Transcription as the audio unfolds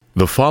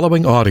The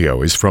following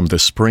audio is from the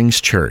Springs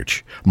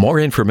Church. More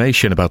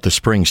information about the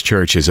Springs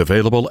Church is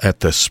available at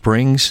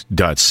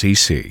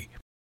thesprings.cc.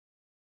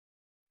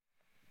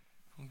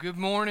 Good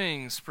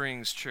morning,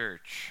 Springs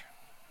Church.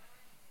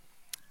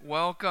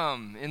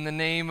 Welcome in the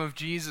name of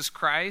Jesus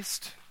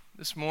Christ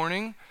this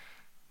morning.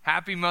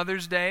 Happy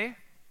Mother's Day,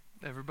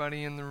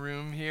 everybody in the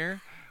room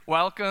here.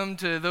 Welcome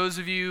to those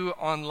of you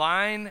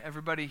online,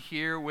 everybody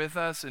here with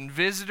us, and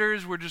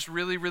visitors. We're just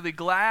really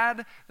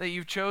glad that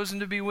you've chosen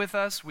to be with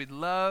us. We'd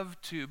love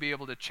to be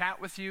able to chat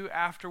with you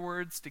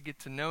afterwards, to get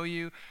to know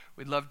you.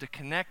 We'd love to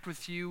connect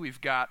with you. We've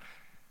got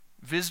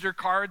visitor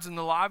cards in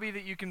the lobby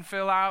that you can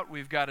fill out.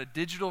 We've got a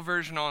digital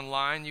version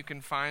online you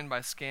can find by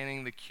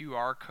scanning the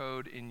QR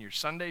code in your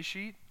Sunday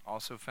sheet,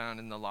 also found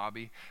in the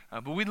lobby.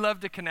 But we'd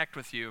love to connect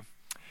with you.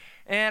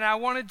 And I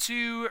wanted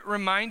to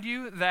remind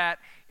you that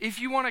if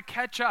you want to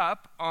catch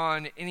up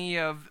on any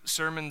of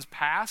sermons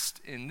past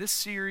in this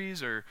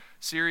series or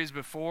series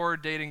before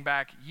dating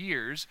back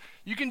years,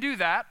 you can do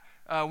that.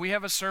 We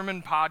have a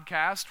sermon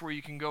podcast where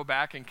you can go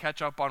back and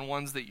catch up on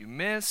ones that you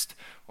missed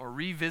or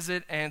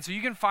revisit. And so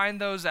you can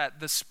find those at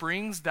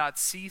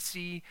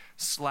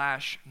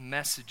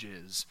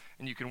thesprings.cc/messages.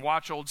 And you can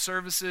watch old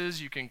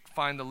services. You can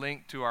find the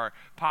link to our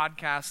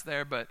podcast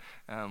there. But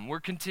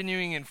we're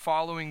continuing in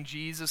following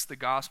Jesus, the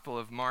Gospel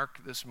of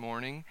Mark this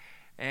morning.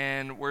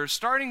 And we're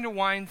starting to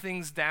wind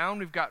things down.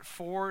 We've got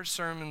 4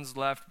 sermons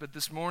left, but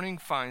this morning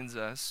finds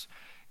us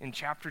in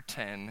chapter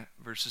 10,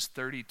 verses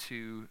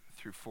 32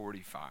 through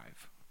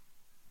 45.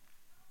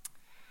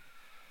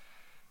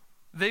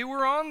 They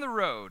were on the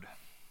road,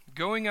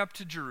 going up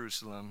to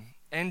Jerusalem,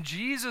 and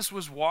Jesus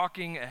was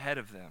walking ahead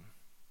of them.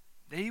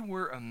 They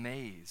were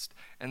amazed,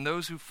 and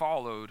those who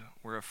followed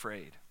were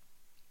afraid.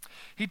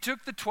 He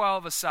took the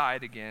 12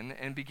 aside again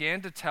and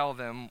began to tell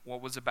them what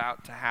was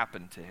about to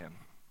happen to him,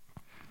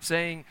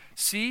 saying,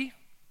 "See,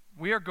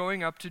 we are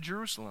going up to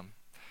Jerusalem,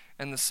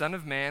 and the Son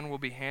of Man will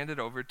be handed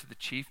over to the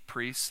chief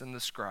priests and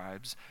the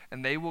scribes,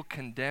 and they will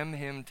condemn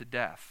him to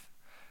death.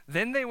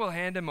 Then they will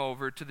hand him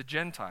over to the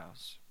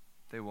Gentiles.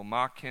 They will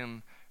mock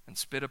him and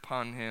spit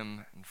upon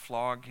him and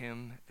flog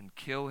him and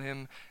kill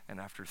him, and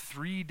after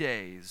 3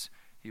 days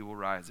he will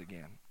rise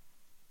again."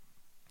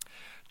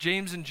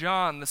 James and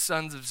John, the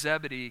sons of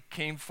Zebedee,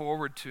 came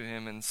forward to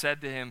him and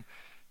said to him,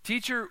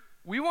 "Teacher,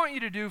 we want you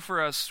to do for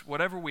us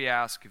whatever we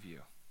ask of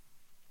you."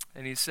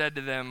 And he said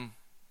to them,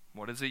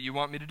 "What is it you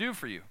want me to do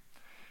for you?"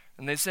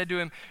 And they said to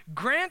him,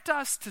 "Grant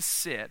us to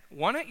sit,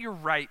 one at your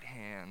right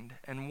hand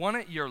and one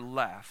at your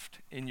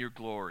left, in your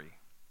glory."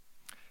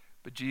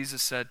 But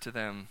Jesus said to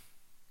them,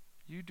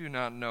 "You do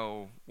not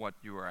know what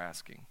you are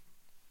asking.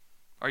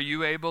 Are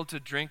you able to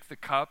drink the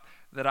cup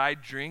that I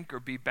drink,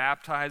 or be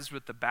baptized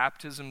with the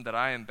baptism that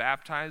I am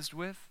baptized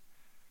with?"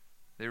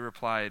 They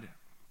replied,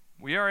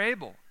 "We are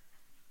able."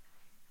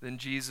 Then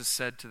Jesus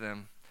said to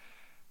them,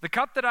 "The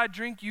cup that I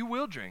drink you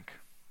will drink,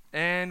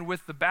 and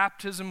with the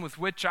baptism with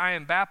which I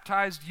am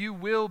baptized you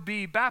will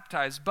be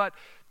baptized. But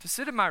to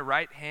sit at my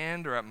right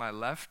hand or at my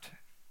left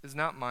is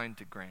not mine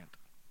to grant,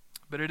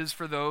 but it is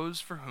for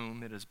those for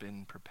whom it has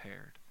been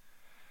prepared."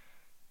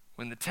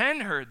 When the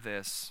 10 heard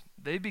this,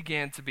 they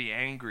began to be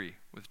angry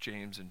with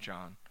James and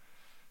John.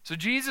 So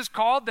Jesus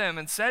called them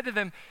and said to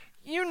them,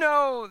 "You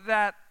know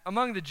that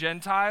among the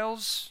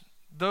Gentiles,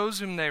 those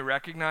whom they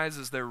recognize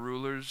as their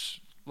rulers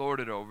lord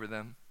it over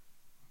them,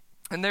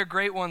 and their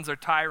great ones are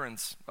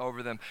tyrants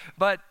over them.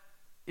 But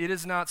it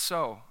is not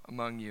so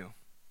among you.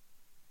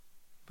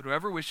 But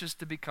whoever wishes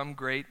to become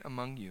great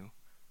among you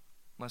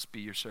must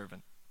be your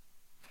servant.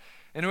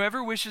 And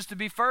whoever wishes to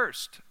be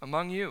first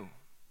among you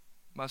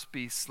must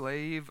be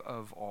slave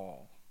of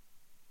all.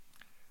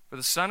 For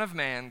the Son of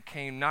Man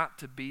came not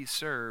to be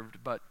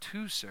served, but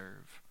to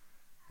serve,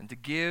 and to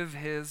give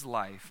his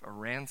life a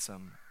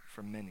ransom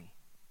for many."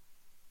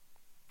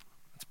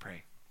 Let's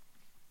pray.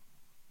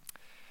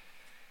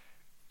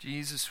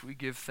 Jesus, we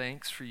give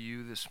thanks for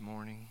you this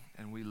morning,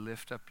 and we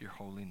lift up your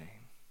holy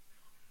name.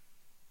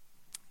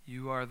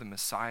 You are the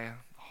Messiah,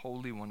 the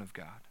Holy One of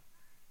God.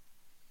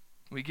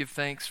 We give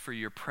thanks for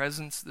your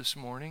presence this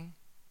morning.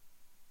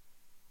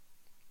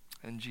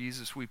 And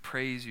Jesus, we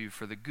praise you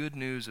for the good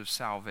news of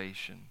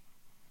salvation.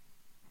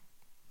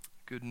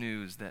 Good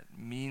news that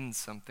means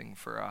something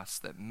for us,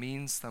 that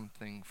means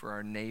something for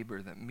our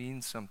neighbor, that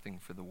means something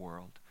for the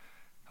world.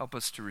 Help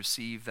us to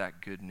receive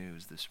that good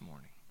news this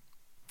morning.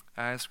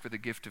 I ask for the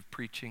gift of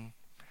preaching,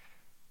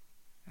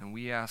 and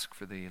we ask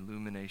for the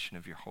illumination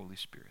of your Holy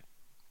Spirit.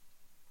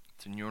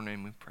 It's in your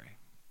name we pray.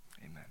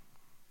 Amen.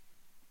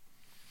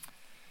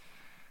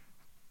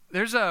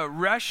 There's a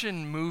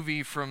Russian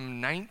movie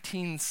from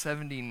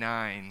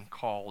 1979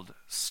 called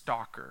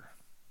Stalker.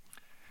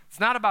 It's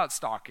not about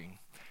stalking.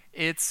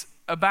 It's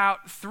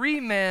about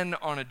 3 men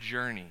on a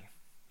journey.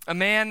 A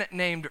man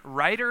named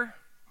Ryder,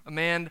 a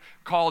man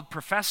called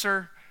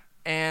Professor,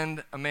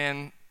 and a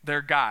man,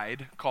 their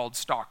guide, called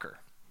Stalker.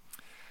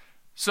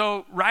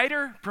 So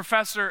Ryder,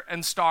 Professor,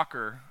 and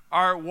Stalker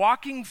are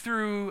walking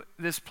through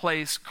this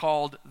place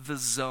called the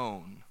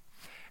Zone.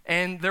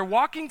 And they're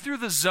walking through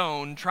the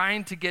zone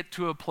trying to get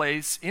to a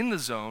place in the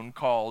zone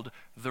called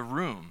the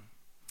room.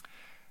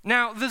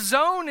 Now, the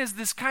zone is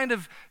this kind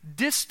of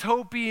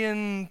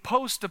dystopian,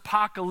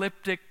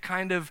 post-apocalyptic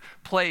kind of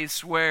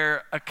place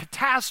where a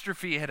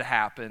catastrophe had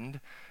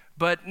happened,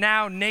 but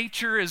now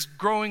nature is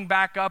growing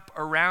back up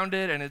around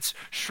it and it's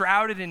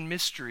shrouded in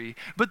mystery.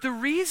 But the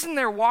reason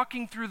they're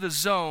walking through the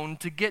zone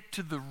to get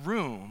to the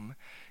room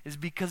is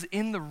because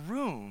in the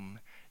room,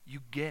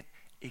 you get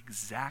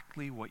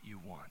exactly what you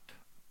want.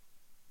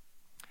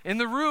 In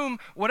the room,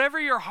 whatever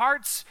your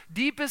heart's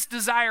deepest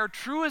desire,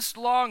 truest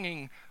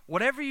longing,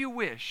 whatever you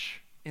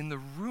wish, in the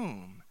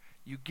room,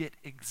 you get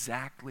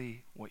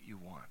exactly what you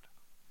want.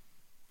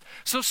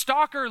 So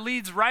Stalker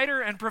leads writer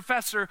and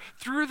professor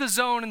through the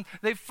zone, and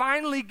they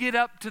finally get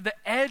up to the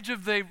edge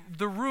of the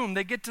room.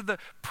 They get to the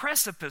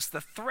precipice,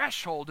 the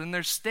threshold, and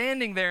they're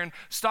standing there, and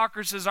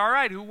Stalker says, all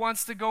right, who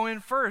wants to go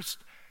in first?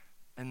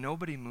 And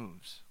nobody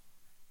moves.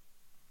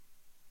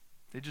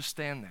 They just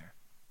stand there.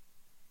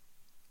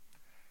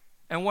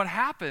 And what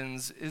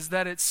happens is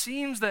that it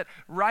seems that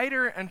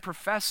writer and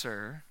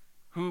professor,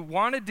 who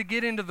wanted to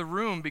get into the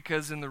room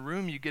because in the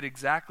room you get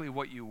exactly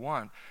what you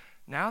want,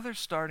 now they're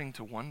starting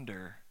to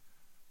wonder,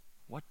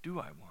 what do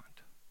I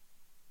want?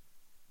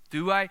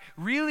 Do I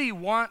really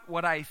want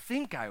what I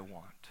think I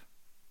want?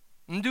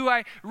 And do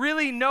I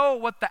really know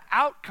what the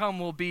outcome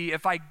will be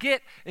if I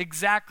get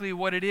exactly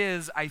what it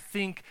is I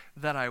think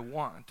that I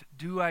want?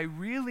 Do I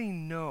really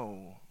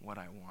know what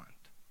I want?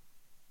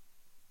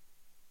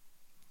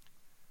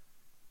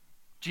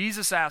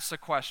 Jesus asks a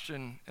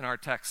question in our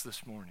text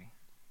this morning.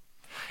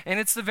 And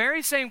it's the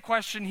very same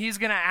question he's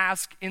going to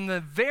ask in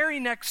the very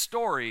next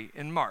story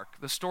in Mark,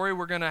 the story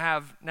we're going to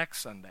have next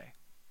Sunday.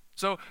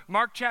 So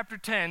Mark chapter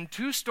 10,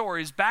 2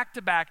 stories back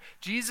to back,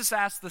 Jesus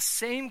asks the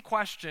same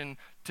question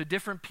to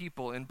different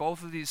people in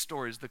both of these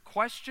stories. The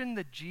question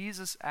that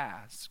Jesus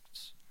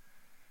asks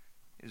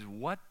is,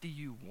 what do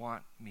you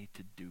want me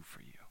to do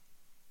for you?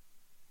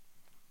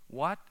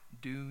 What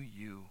do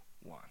you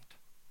want?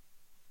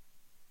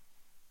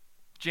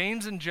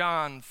 James and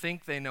John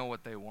think they know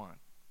what they want.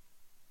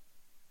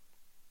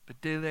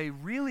 But do they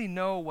really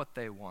know what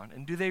they want?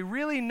 And do they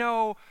really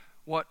know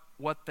what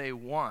they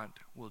want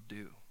will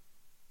do?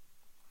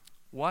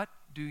 What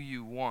do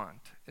you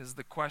want is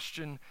the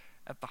question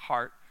at the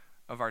heart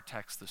of our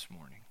text this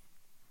morning.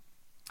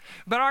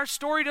 But our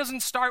story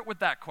doesn't start with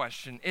that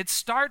question. It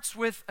starts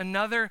with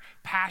another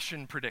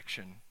passion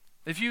prediction.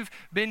 If you've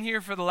been here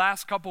for the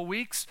last couple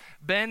weeks,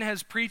 Ben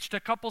has preached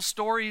a couple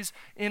stories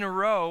in a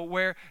row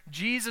where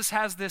Jesus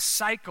has this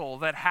cycle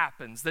that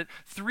happens, that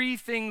 3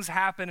 things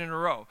happen in a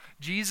row.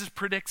 Jesus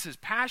predicts his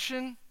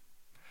passion,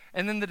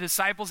 and then the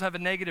disciples have a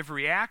negative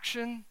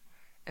reaction,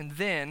 and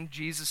then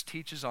Jesus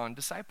teaches on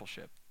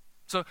discipleship.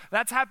 So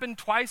that's happened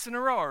twice in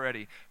a row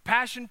already.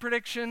 Passion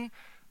prediction,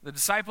 the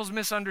disciples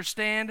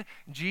misunderstand,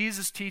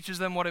 Jesus teaches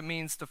them what it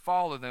means to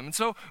follow them. And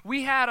so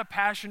we had a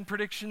passion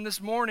prediction this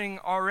morning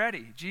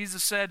already.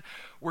 Jesus said,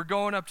 we're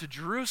going up to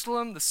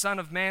Jerusalem, the Son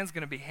of Man's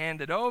going to be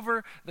handed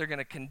over, they're going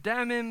to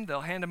condemn him,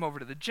 they'll hand him over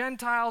to the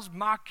Gentiles,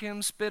 mock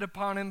him, spit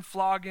upon him,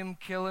 flog him,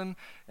 kill him,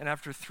 and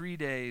after 3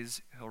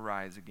 days, he'll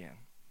rise again.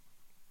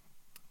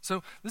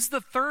 So this is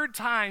the 3rd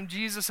time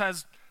Jesus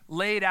has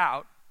laid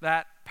out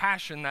that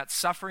passion, that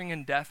suffering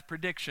and death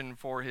prediction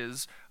for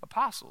his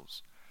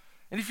apostles.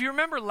 And if you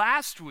remember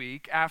last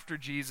week, after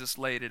Jesus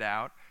laid it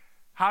out,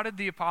 how did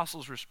the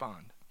apostles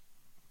respond?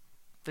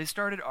 They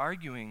started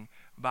arguing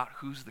about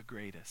who's the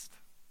greatest.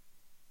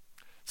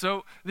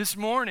 So this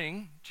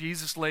morning,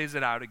 Jesus lays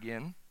it out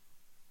again.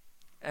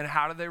 And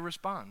how do they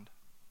respond?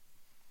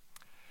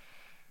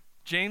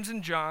 James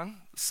and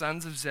John,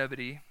 sons of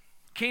Zebedee,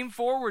 came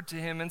forward to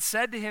him and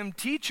said to him,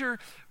 "Teacher,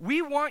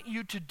 we want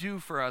you to do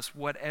for us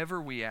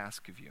whatever we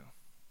ask of you."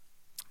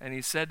 And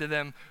he said to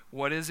them,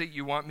 "What is it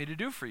you want me to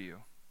do for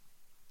you?"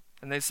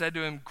 And they said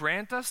to him,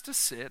 "Grant us to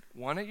sit,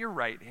 one at your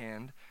right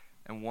hand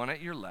and one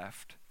at your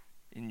left,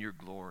 in your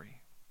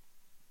glory."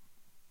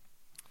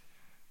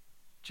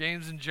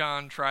 James and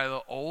John try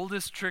the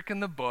oldest trick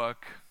in the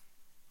book.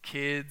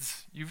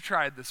 Kids, you've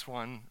tried this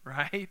one,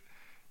 right?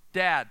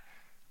 Dad,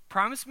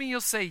 promise me you'll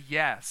say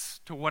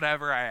yes to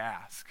whatever I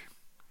ask.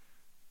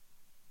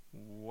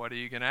 What are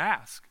you going to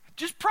ask?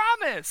 Just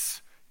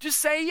promise. Just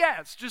say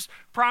yes. Just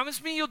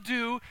promise me you'll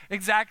do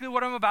exactly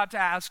what I'm about to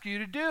ask you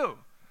to do.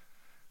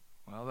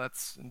 Well,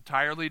 that's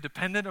entirely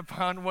dependent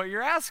upon what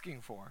you're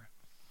asking for.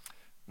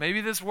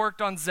 Maybe this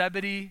worked on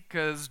Zebedee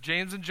because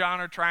James and John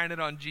are trying it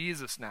on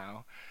Jesus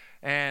now.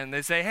 And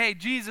they say, "Hey,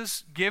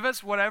 Jesus, give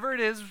us whatever it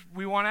is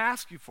we want to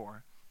ask you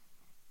for."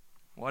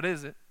 What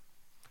is it?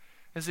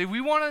 They say,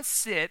 "We want to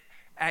sit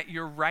at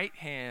your right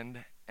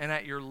hand and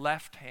at your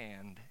left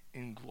hand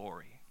in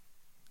glory."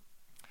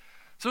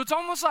 So it's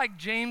almost like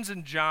James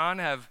and John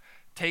have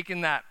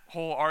taken that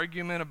whole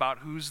argument about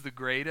who's the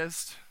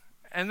greatest,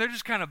 and they're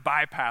just kind of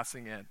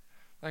bypassing it.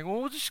 Like,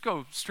 well, we'll just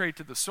go straight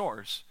to the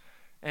source.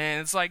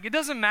 And it's like, it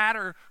doesn't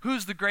matter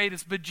who's the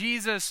greatest, but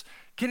Jesus,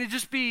 can it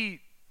just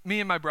be me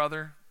and my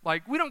brother?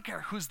 Like, we don't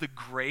care who's the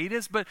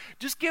greatest, but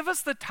just give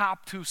us the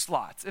top 2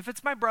 slots. If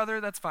it's my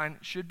brother, that's fine.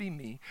 It should be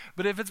me.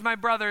 But if it's my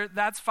brother,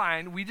 that's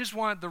fine. We just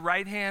want the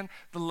right hand,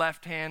 the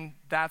left hand.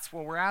 That's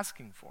what we're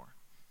asking for.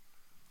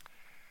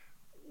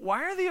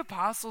 Why are the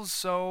apostles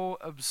so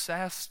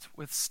obsessed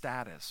with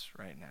status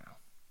right now?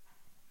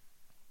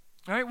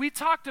 All right, we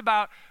talked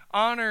about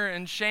honor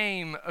and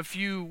shame a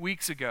few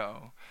weeks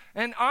ago.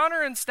 And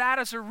honor and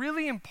status are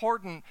really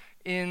important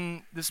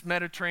in this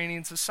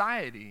Mediterranean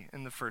society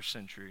in the first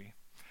century.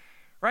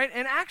 Right?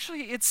 And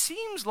actually, it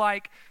seems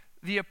like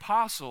the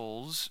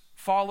apostles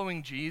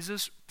following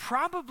Jesus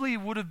probably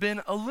would have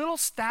been a little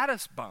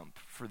status bump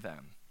for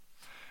them.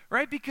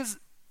 Right? Because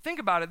think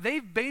about it,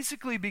 they've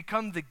basically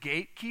become the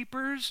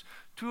gatekeepers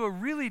to a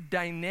really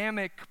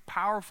dynamic,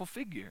 powerful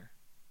figure.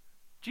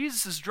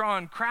 Jesus is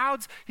drawing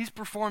crowds, he's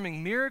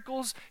performing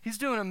miracles, he's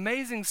doing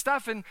amazing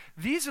stuff, and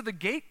these are the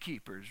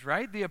gatekeepers,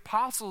 right? The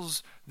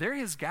apostles, they're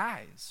his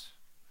guys.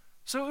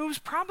 So it was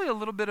probably a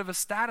little bit of a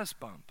status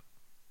bump.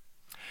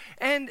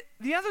 And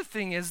the other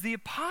thing is, the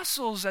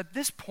apostles at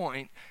this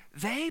point,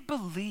 they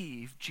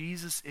believe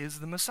Jesus is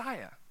the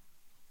Messiah.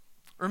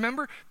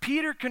 Remember,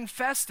 Peter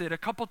confessed it a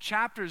couple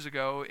chapters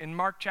ago in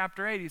Mark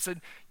chapter 8. He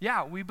said,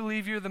 yeah, we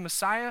believe you're the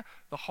Messiah,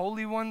 the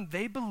Holy One.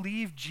 They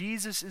believe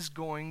Jesus is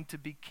going to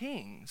be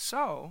king.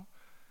 So,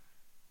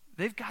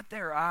 they've got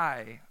their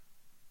eye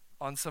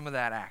on some of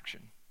that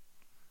action.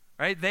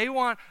 Right? They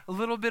want a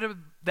little bit of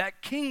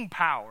that king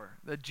power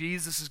that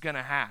Jesus is going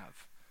to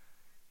have.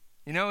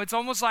 You know, it's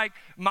almost like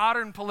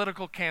modern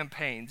political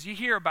campaigns. You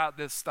hear about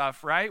this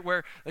stuff, right?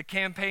 Where the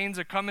campaigns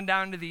are coming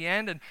down to the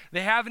end and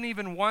they haven't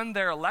even won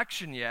their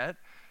election yet,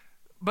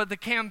 but the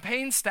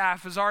campaign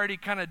staff is already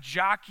kind of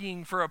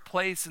jockeying for a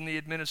place in the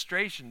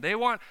administration. They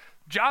want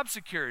job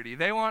security.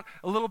 They want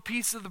a little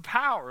piece of the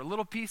power, a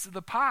little piece of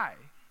the pie.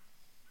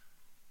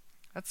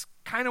 That's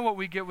kind of what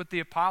we get with the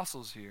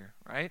apostles here,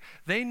 right?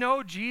 They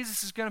know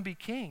Jesus is going to be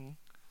king,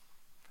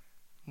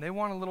 and they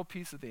want a little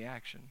piece of the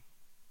action.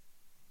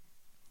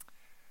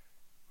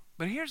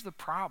 But here's the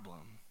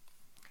problem.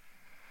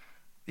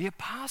 The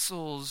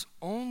apostles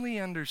only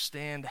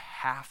understand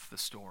half the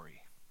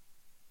story.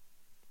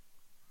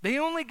 They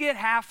only get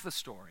half the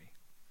story,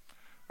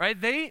 right?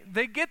 They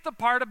get the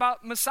part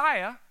about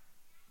Messiah.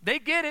 They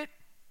get it.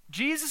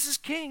 Jesus is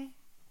king.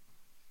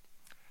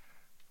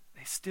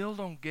 They still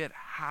don't get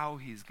how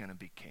he's going to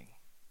be king.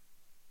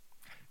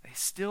 They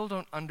still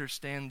don't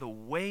understand the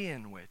way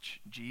in which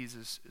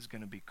Jesus is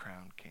going to be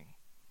crowned king.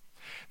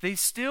 They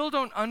still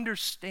don't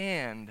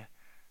understand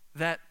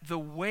that the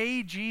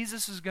way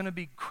Jesus is going to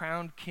be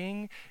crowned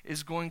king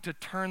is going to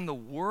turn the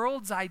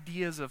world's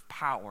ideas of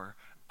power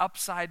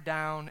upside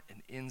down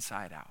and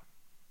inside out.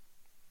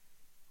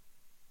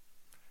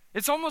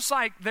 It's almost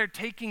like they're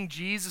taking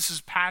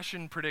Jesus'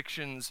 passion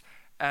predictions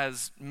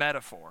as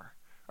metaphor.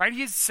 Right?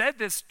 He's said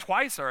this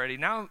twice already,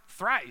 now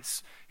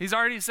thrice. He's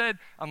already said,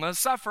 I'm going to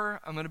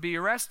suffer, I'm going to be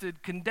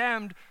arrested,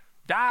 condemned,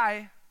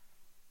 die.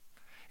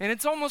 And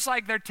it's almost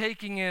like they're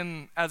taking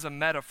him as a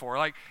metaphor.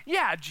 Like,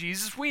 yeah,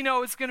 Jesus, we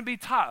know it's going to be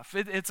tough.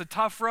 It's a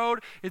tough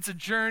road. It's a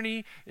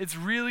journey. It's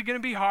really going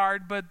to be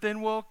hard, but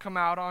then we'll come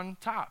out on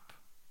top.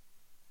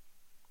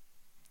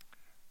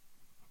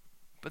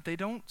 But they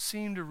don't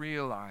seem to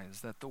realize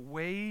that the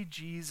way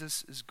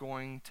Jesus is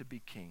going to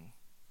be king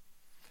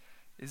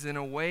is in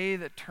a way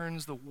that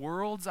turns the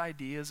world's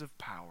ideas of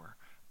power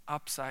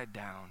upside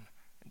down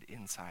and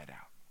inside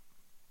out.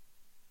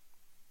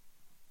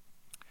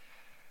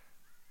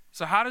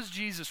 So how does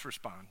Jesus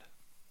respond?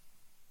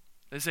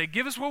 They say,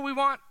 give us what we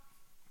want.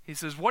 He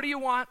says, what do you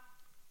want?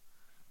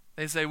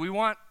 They say, we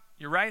want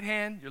your right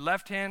hand, your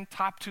left hand,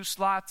 top 2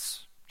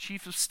 slots,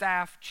 chief of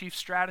staff, chief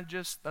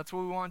strategist. That's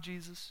what we want,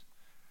 Jesus.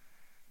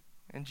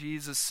 And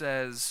Jesus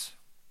says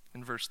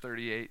in verse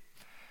 38,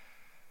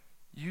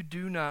 you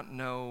do not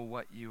know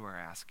what you are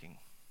asking.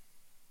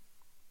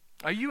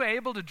 Are you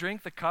able to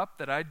drink the cup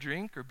that I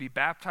drink or be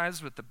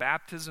baptized with the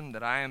baptism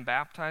that I am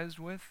baptized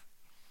with?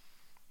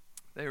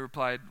 They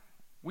replied,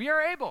 we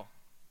are able.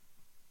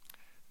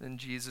 Then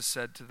Jesus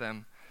said to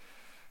them,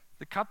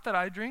 the cup that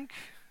I drink,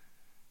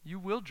 you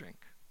will drink.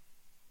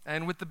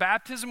 And with the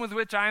baptism with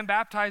which I am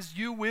baptized,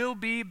 you will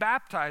be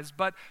baptized.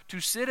 But to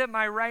sit at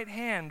my right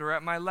hand or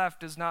at my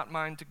left is not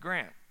mine to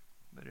grant,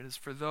 but it is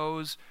for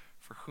those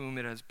for whom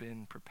it has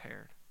been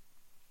prepared.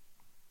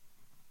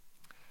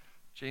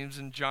 James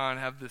and John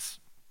have this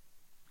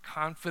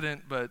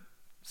confident but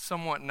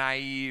somewhat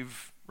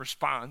naive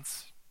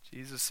response.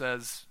 Jesus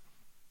says,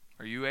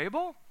 are you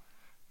able?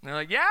 And they're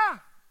like, yeah,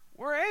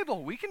 we're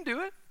able. We can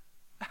do it.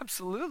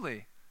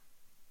 Absolutely.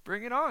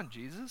 Bring it on,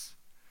 Jesus.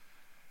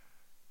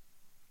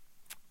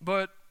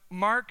 But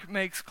Mark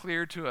makes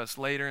clear to us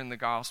later in the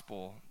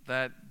gospel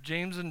that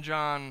James and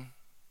John,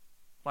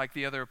 like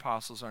the other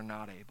apostles, are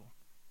not able.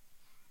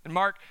 In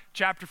Mark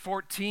chapter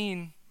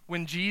 14,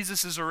 when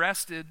Jesus is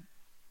arrested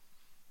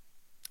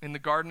in the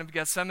Garden of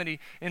Gethsemane,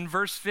 in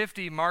verse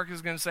 50, Mark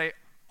is going to say,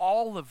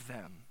 all of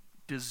them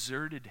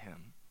deserted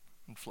him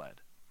and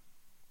fled.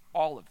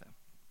 All of them.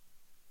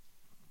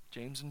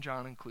 James and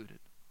John included.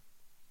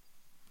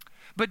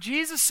 But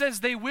Jesus says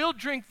they will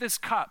drink this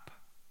cup.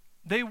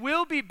 They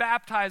will be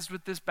baptized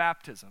with this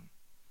baptism.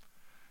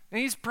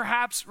 And he's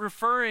perhaps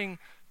referring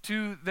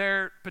to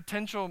their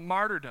potential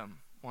martyrdom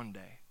one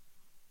day.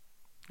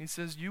 He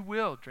says, you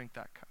will drink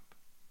that cup.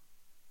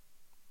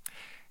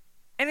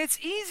 And it's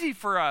easy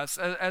for us,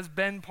 as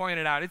Ben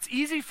pointed out, it's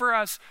easy for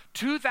us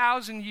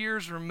 2,000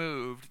 years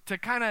removed to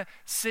kind of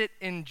sit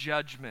in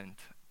judgment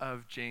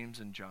of James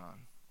and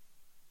John.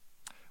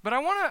 But I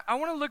want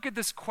to look at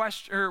this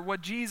question, or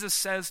what Jesus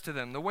says to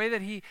them, the way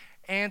that he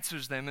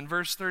answers them in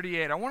verse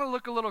 38. I want to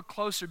look a little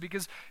closer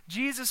because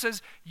Jesus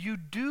says, you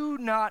do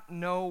not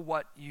know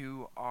what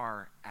you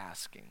are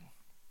asking.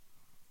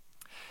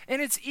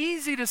 And it's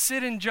easy to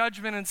sit in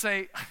judgment and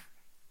say,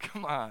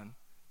 come on,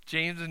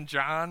 James and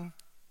John,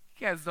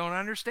 you guys don't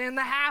understand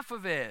the half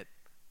of it,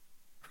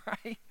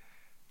 right?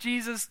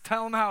 Jesus,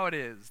 tell them how it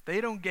is.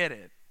 They don't get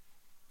it.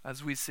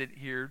 As we sit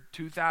here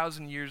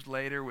 2,000 years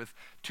later with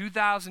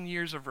 2,000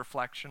 years of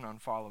reflection on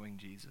following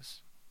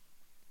Jesus.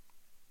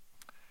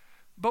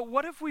 But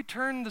what if we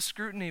turn the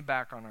scrutiny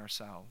back on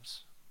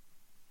ourselves?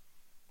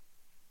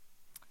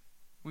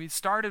 We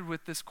started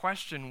with this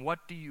question,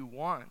 what do you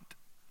want?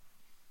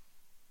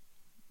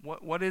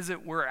 What is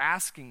it we're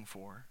asking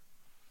for?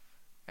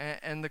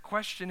 And the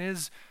question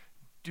is,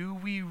 do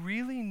we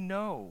really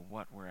know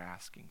what we're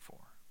asking for?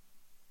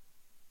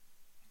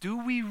 Do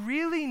we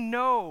really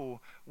know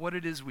what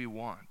it is we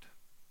want?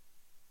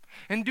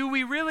 And do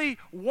we really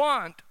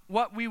want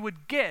what we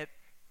would get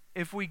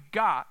if we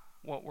got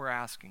what we're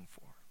asking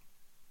for?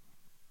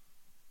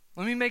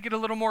 Let me make it a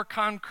little more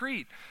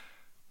concrete.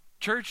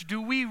 Church,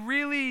 do we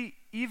really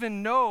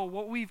even know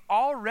what we've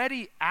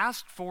already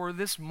asked for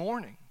this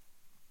morning?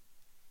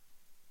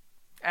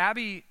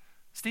 Abby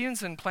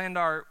Stevenson planned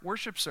our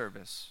worship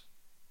service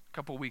a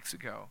couple weeks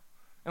ago,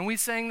 and we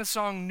sang the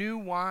song New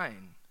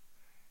Wine.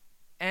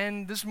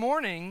 And this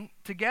morning,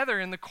 together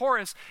in the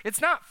chorus,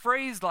 it's not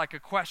phrased like a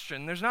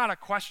question. There's not a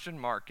question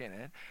mark in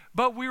it.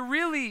 But we're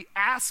really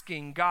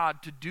asking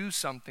God to do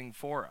something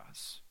for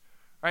us.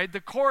 Right?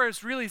 The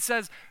chorus really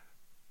says,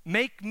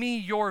 make me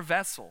your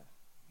vessel.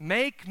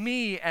 Make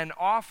me an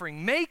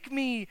offering. Make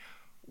me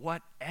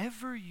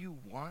whatever you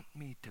want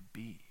me to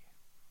be.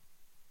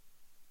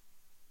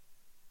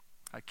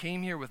 I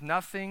came here with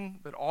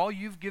nothing, but all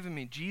you've given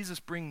me, Jesus,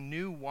 bring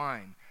new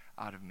wine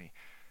out of me.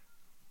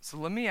 So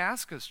let me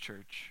ask us,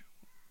 church,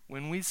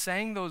 when we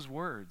sang those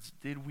words,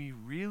 did we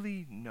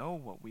really know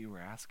what we were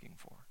asking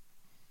for?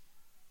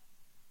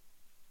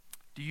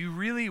 Do you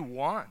really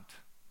want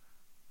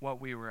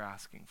what we were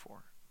asking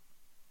for?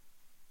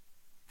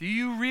 Do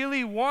you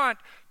really want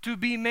to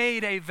be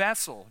made a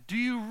vessel? Do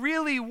you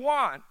really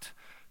want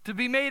to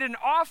be made an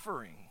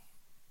offering?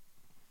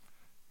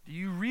 Do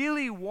you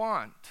really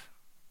want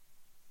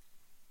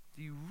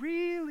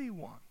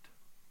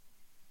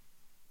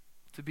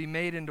to be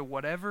made into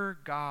whatever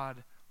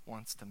God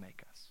wants to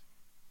make us?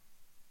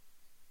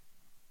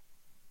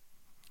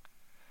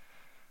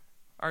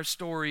 Our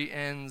story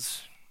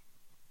ends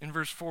in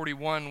verse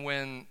 41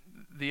 when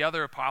the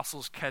other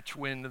apostles catch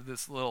wind of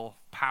this little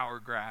power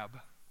grab.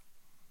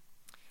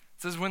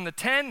 It says, when the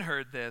 10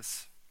 heard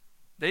this,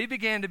 they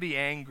began to be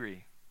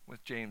angry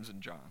with James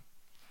and John.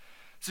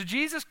 So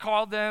Jesus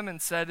called them and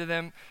said to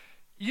them,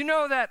 you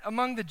know that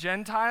among the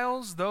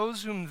Gentiles,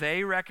 those whom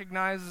they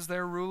recognize as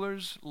their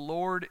rulers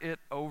lord it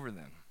over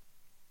them.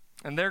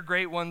 And their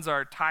great ones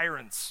are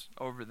tyrants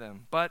over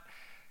them. But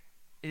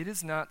it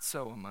is not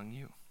so among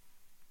you.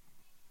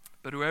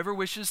 But whoever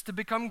wishes to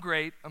become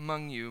great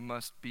among you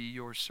must be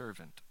your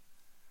servant.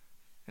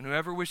 And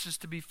whoever wishes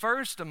to be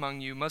first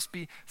among you must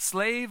be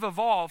slave of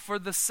all. For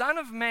the Son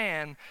of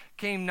Man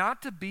came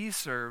not to be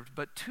served,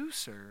 but to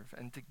serve,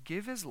 and to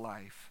give his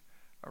life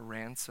a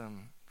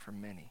ransom for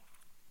many.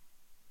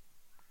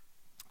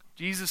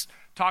 Jesus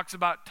talks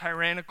about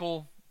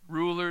tyrannical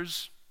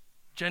rulers,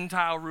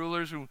 Gentile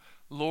rulers who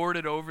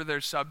lorded over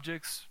their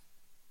subjects.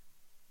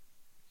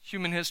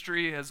 Human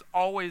history has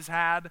always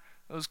had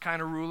those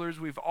kind of rulers.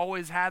 We've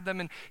always had them.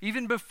 And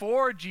even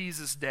before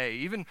Jesus' day,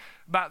 even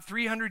about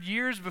 300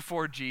 years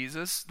before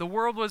Jesus, the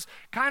world was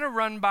kind of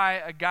run by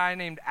a guy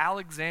named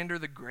Alexander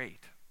the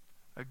Great,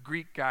 a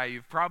Greek guy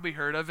you've probably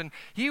heard of. And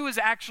he was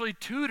actually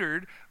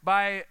tutored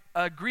by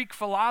a Greek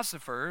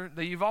philosopher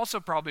that you've also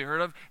probably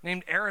heard of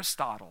named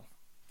Aristotle.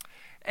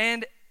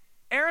 And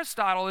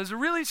Aristotle is a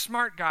really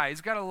smart guy.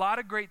 He's got a lot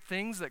of great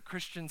things that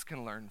Christians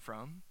can learn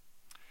from.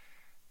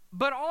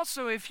 But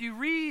also, if you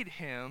read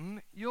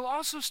him, you'll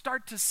also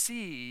start to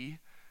see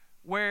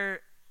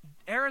where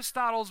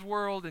Aristotle's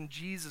world and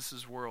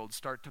Jesus' world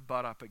start to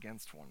butt up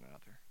against one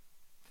another.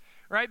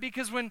 Right?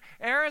 Because when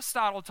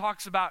Aristotle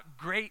talks about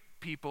great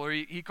people, or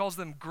he calls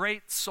them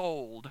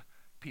great-souled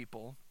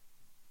people,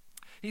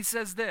 he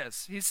says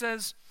this. He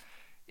says,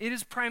 it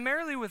is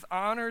primarily with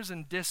honors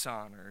and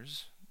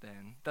dishonors,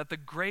 then, that the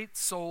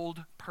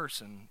great-souled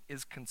person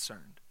is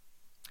concerned.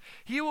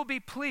 He will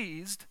be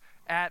pleased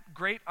at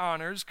great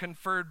honors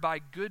conferred by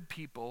good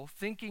people,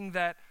 thinking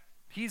that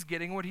he's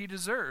getting what he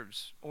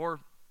deserves, or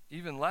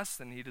even less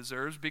than he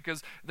deserves,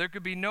 because there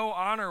could be no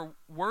honor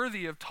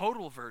worthy of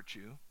total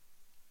virtue.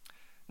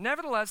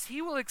 Nevertheless,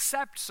 he will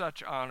accept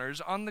such honors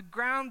on the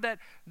ground that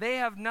they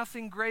have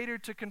nothing greater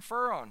to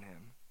confer on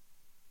him.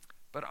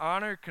 But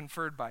honor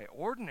conferred by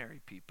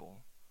ordinary people,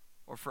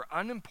 or for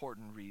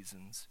unimportant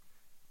reasons,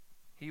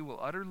 he will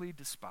utterly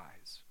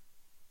despise,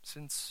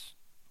 since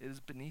it is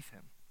beneath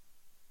him.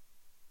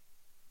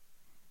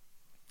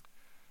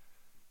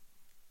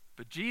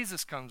 But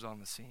Jesus comes on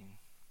the scene,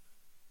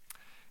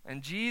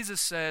 and Jesus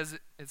says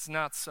it's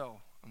not so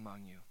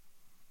among you.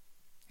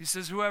 He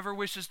says, whoever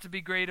wishes to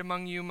be great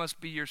among you must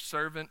be your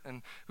servant,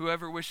 and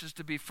whoever wishes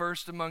to be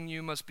first among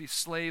you must be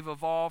slave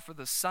of all, for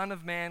the Son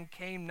of Man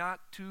came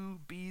not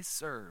to be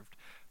served,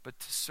 but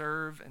to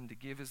serve and to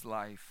give his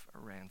life a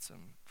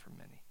ransom for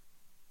many.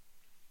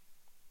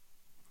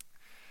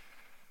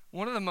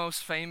 One of the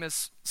most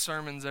famous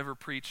sermons ever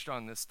preached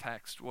on this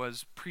text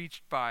was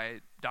preached by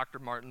Dr.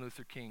 Martin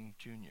Luther King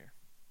Jr.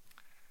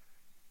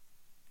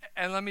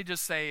 And let me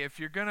just say, if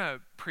you're going to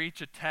preach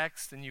a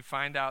text and you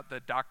find out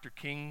that Dr.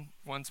 King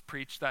once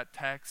preached that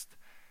text,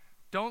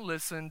 don't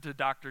listen to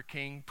Dr.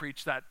 King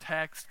preach that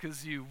text,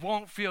 because you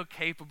won't feel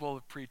capable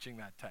of preaching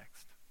that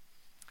text.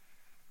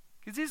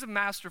 Because he's a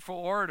masterful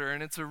orator,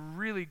 and it's a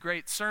really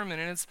great sermon,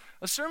 and it's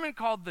a sermon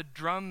called The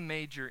Drum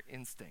Major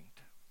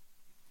Instinct.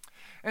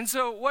 And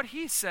so what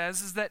he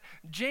says is that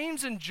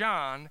James and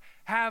John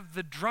have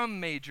the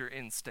drum major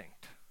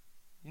instinct.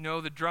 You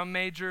know, the drum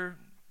major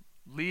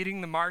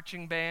leading the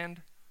marching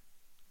band,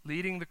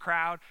 leading the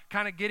crowd,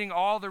 kind of getting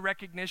all the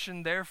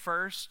recognition there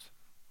first.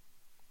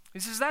 He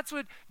says that's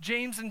what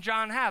James and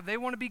John have. They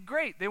want to be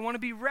great. They want to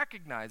be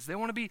recognized. They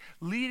want to be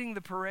leading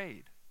the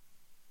parade.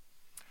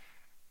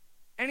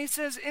 And he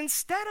says,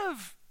 instead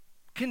of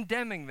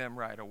condemning them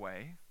right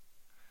away,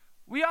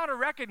 we ought to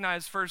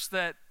recognize first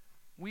that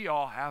we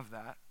all have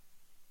that.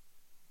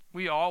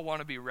 We all want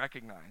to be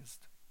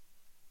recognized.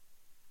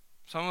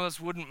 Some of us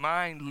wouldn't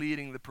mind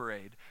leading the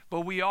parade,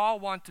 but we all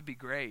want to be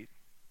great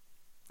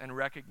and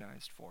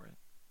recognized for it.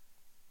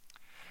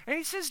 And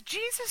he says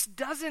Jesus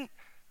doesn't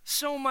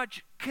so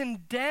much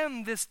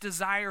condemn this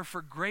desire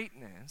for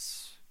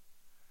greatness,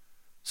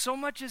 so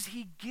much as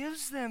he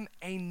gives them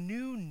a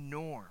new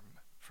norm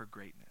for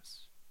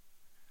greatness.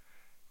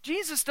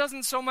 Jesus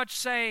doesn't so much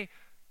say,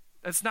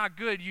 that's not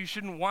good, you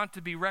shouldn't want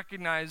to be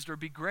recognized or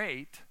be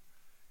great,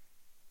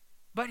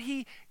 but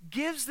he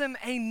gives them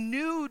a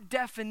new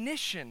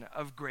definition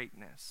of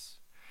greatness.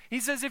 He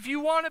says, if you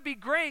want to be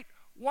great,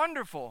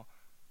 wonderful,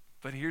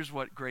 but here's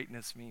what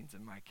greatness means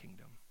in my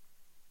kingdom.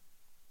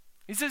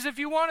 He says, if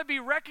you want to be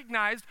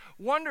recognized,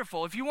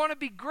 wonderful. If you want to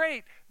be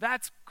great,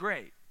 that's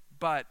great,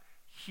 but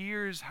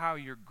here's how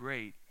you're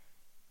great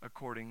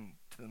according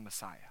to the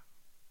Messiah.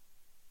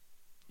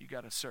 You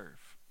got to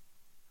serve.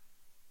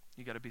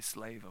 You got to be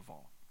slave of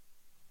all.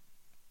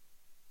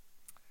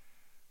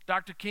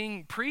 Dr.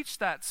 King preached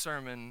that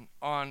sermon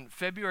on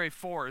February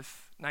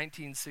 4th,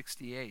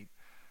 1968.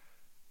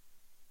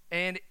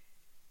 And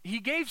he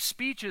gave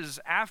speeches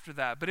after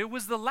that, but it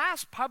was the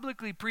last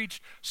publicly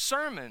preached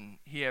sermon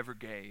he ever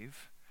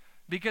gave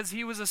because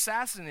he was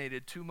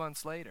assassinated 2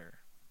 months later.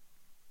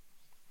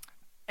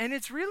 And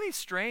it's really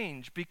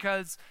strange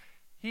because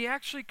he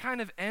actually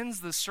kind of ends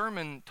the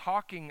sermon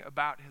talking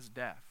about his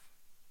death.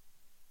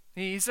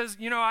 He says,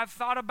 I've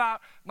thought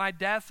about my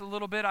death a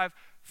little bit. I've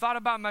thought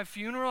about my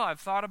funeral. I've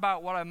thought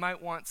about what I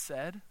might want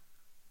said.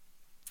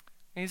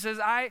 And he says,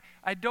 I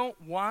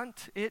don't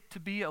want it to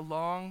be a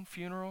long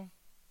funeral.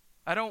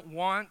 I don't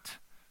want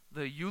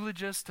the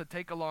eulogist to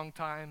take a long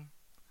time.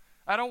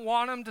 I don't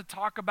want him to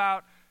talk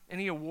about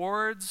any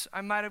awards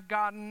I might have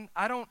gotten.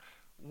 I don't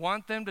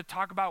want them to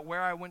talk about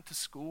where I went to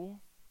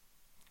school.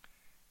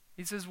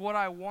 He says, what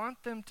I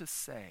want them to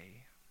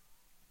say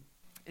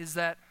is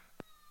that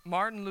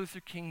Martin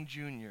Luther King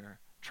Jr.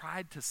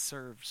 tried to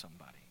serve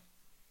somebody.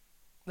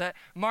 That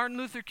Martin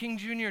Luther King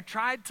Jr.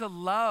 tried to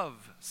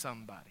love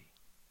somebody.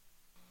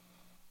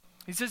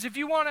 He says, if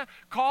you want to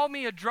call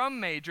me a drum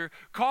major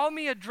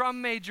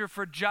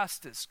for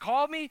justice.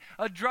 Call me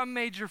a drum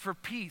major for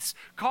peace.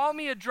 Call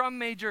me a drum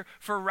major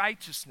for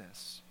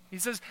righteousness. He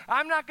says,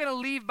 I'm not going to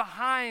leave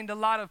behind a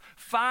lot of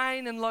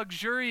fine and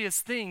luxurious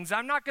things.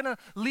 I'm not going to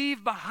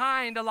leave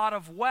behind a lot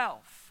of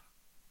wealth.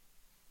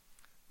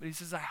 But he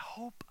says, I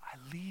hope I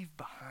leave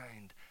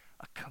behind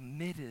a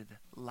committed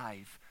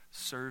life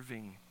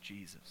serving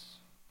Jesus.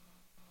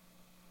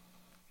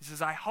 He says,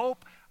 I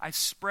hope I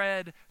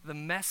spread the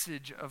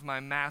message of my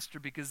master,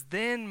 because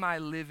then my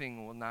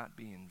living will not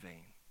be in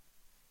vain.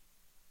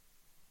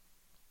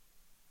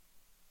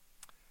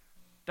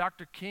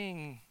 Dr.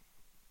 King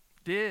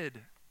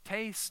did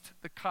taste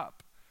the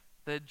cup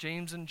that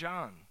James and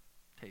John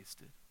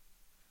tasted.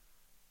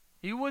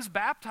 He was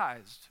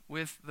baptized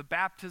with the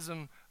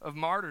baptism of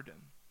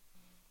martyrdom.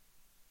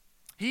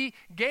 He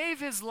gave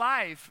his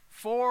life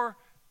for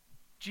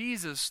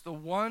Jesus, the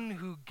one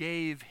who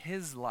gave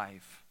his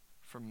life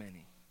for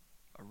many,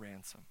 a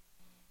ransom.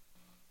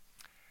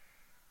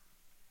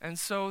 And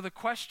so the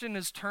question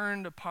is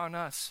turned upon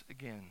us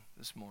again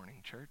this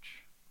morning,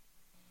 church.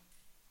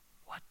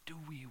 What do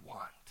we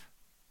want?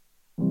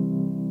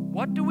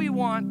 What do we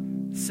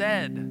want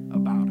said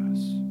about us?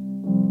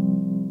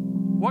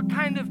 What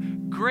kind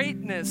of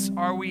greatness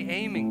are we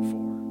aiming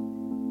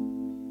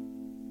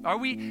for? Are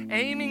we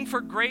aiming for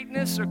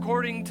greatness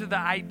according to the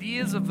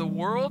ideas of the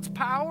world's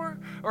power?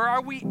 Or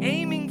are we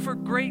aiming for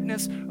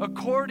greatness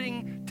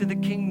according to the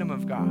kingdom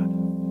of God?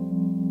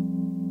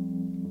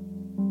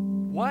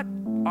 What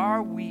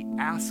are we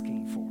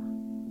asking for?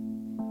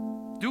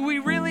 Do we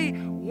really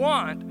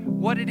want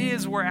what it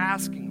is we're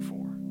asking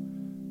for?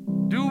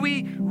 Do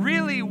we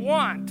really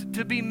want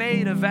to be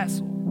made a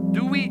vessel?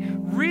 Do we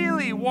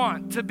really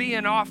want to be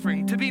an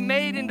offering, to be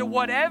made into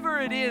whatever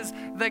it is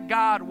that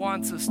God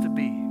wants us to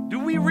be? Do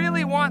we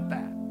really want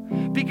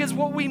that? Because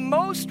what we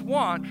most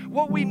want,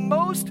 what we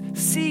most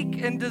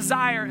seek and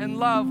desire and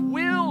love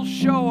will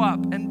show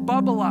up and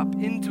bubble up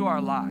into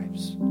our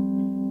lives.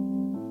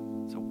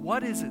 So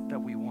what is it that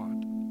we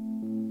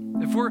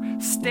want? If we're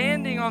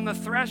standing on the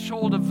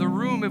threshold of the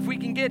room, if we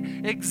can get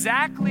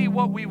exactly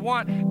what we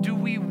want, do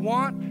we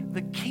want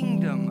the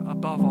kingdom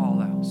above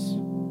all else?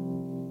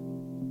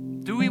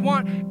 Do we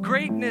want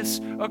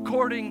greatness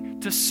according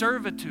to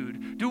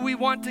servitude? Do we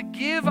want to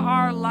give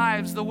our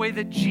lives the way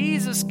that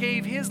Jesus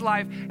gave his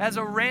life as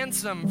a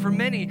ransom for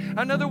many?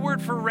 Another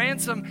word for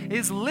ransom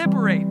is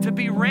liberate. To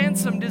be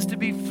ransomed is to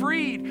be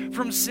freed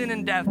from sin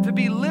and death, to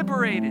be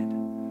liberated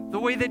the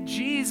way that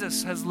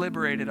Jesus has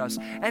liberated us.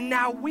 And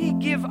now we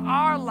give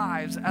our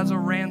lives as a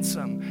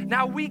ransom.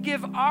 Now we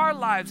give our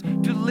lives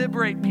to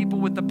liberate people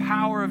with the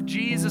power of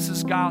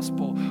Jesus'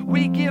 gospel.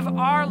 We give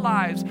our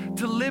lives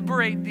to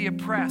liberate the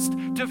oppressed,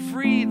 to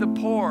free the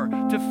poor,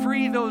 to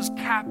free those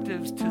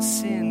captives to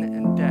sin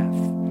and death,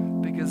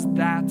 because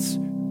that's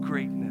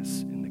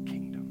greatness in the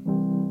kingdom.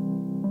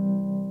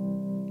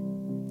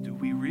 Do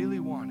we really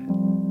want it?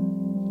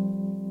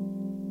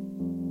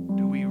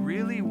 Do we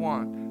really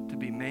want to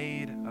be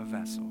made a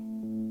vessel?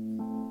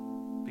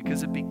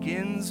 Because it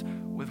begins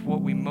with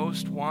what we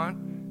most want,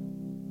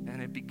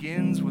 and it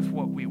begins with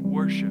what we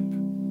worship.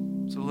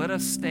 So let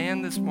us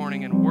stand this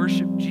morning and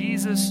worship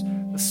Jesus,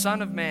 the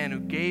Son of Man, who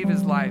gave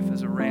his life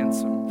as a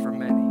ransom for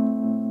many.